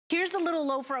Here's the little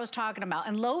loafer I was talking about.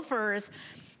 And loafers,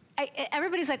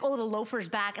 everybody's like, oh, the loafer's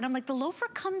back. And I'm like, the loafer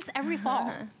comes every fall.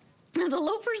 The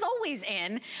loafer's always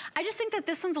in. I just think that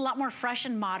this one's a lot more fresh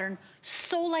and modern,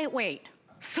 so lightweight.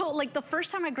 So like the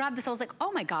first time I grabbed this, I was like,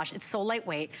 oh my gosh, it's so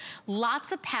lightweight.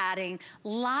 Lots of padding,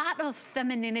 lot of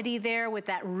femininity there with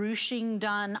that ruching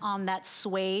done on that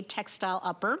suede textile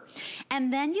upper.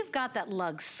 And then you've got that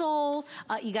lug sole.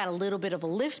 You got a little bit of a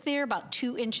lift there, about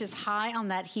 2 inches high on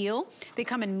that heel. They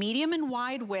come in medium and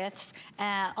wide widths,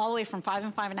 all the way from 5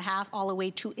 and 5.5 all the way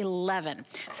to 11.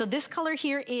 So this color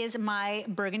here is my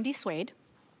burgundy suede.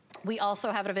 We also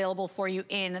have it available for you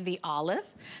in the olive.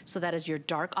 So that is your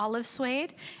dark olive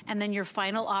suede. And then your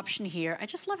final option here, I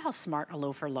just love how smart a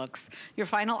loafer looks. Your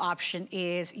final option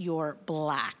is your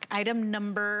black. Item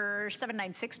number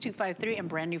 796253 and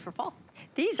brand new for fall.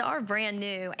 These are brand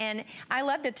new, and I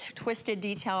love the twisted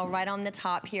detail right on the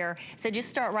top here. So just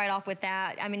start right off with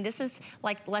that. I mean, this is,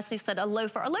 like Leslie said, a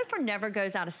loafer. A loafer never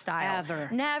goes out of style. Ever.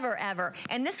 Never, ever.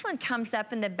 And this one comes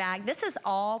up in the back. This is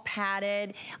all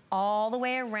padded all the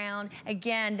way around.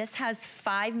 Again, this has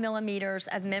 5 millimeters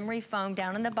of memory foam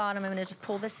down in the bottom. I'm gonna just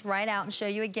pull this right out and show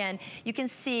you again. You can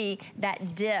see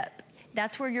that dip.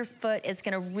 That's where your foot is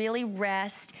gonna really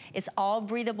rest. It's all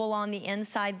breathable on the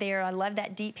inside there. I love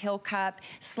that deep heel cup.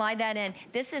 Slide that in.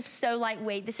 This is so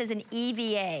lightweight. This is an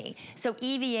EVA. So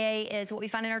EVA is what we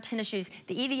find in our tennis shoes.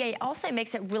 The EVA also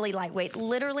makes it really lightweight.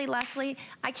 Literally, Leslie,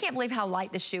 I can't believe how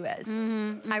light the shoe is.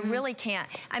 I really can't.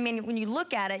 I mean, when you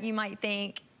look at it, you might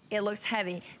think, it looks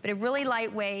heavy, but it really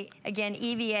lightweight. Again,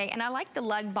 EVA, and I like the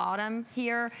lug bottom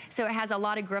here, so it has a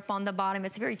lot of grip on the bottom.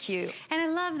 It's very cute. And I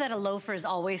love that a loafer is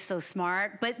always so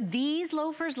smart, but these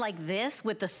loafers like this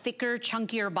with the thicker,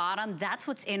 chunkier bottom, that's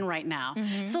what's in right now.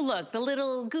 So look, the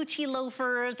little Gucci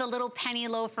loafers, the little penny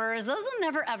loafers, those will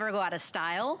never ever go out of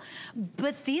style,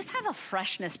 but these have a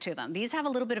freshness to them. These have a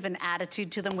little bit of an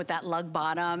attitude to them with that lug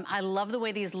bottom. I love the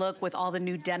way these look with all the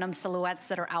new denim silhouettes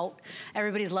that are out.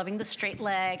 Everybody's loving the straight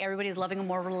leg. Everybody's loving a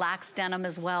more relaxed denim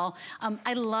as well.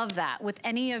 I love that. With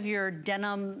any of your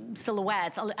denim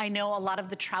silhouettes, I know a lot of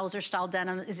the trouser style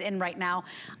denim is in right now.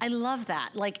 I love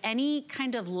that. Like any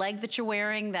kind of leg that you're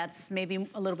wearing that's maybe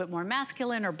a little bit more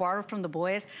masculine or borrowed from the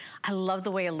boys, I love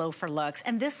the way a loafer looks.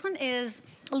 And this one is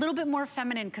a little bit more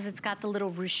feminine because it's got the little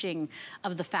ruching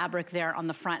of the fabric there on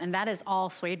the front. And that is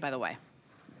all suede, by the way.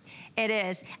 It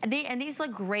is. And these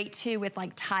look great too with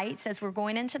like tights as we're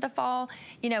going into the fall.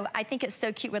 You know, I think it's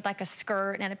so cute with like a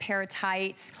skirt and a pair of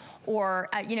tights, or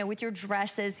you know, with your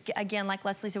dresses, again, like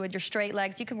Leslie said, with your straight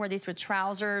legs. You can wear these with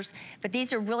trousers, but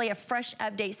these are really a fresh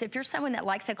update. So if you're someone that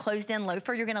likes a closed-in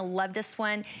loafer, you're gonna love this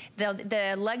one.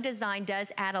 The lug design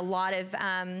does add a lot of,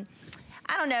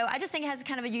 I don't know, I just think it has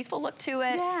kind of a youthful look to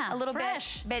it. Yeah, a little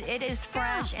fresh. bit, but it is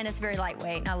fresh and it's very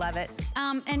lightweight, and I love it.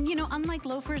 And you know, unlike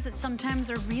loafers that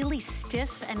sometimes are really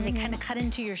stiff and they kind of cut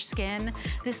into your skin,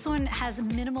 this one has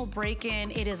minimal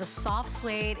break-in. It is a soft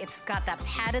suede. It's got that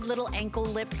padded little ankle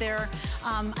lip there.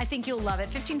 I think you'll love it.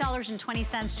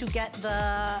 $15.20 to get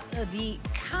the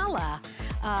Calla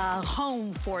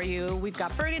home for you. We've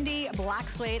got burgundy, black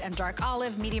suede, and dark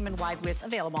olive, medium and wide widths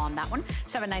available on that one.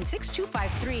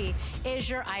 796253 is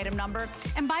your item number.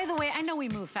 And by the way, I know we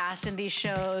move fast in these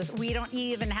shows. We don't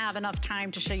even have enough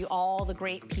time to show you all the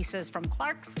great pieces from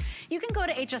Clark's. You can go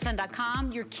to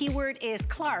hsn.com. Your keyword is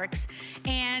Clark's,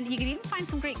 and you can even find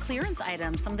some great clearance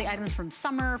items, some of the items from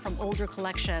summer, from older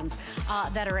collections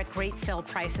that are at great sale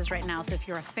prices right now. So if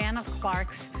you're a fan of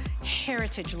Clark's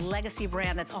heritage legacy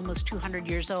brand that's almost 200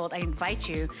 years old, I invite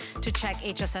you to check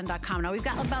hsn.com. Now we've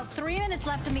got about 3 minutes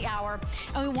left in the hour,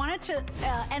 and we wanted to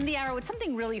end the hour with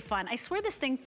something really fun. I swear this thing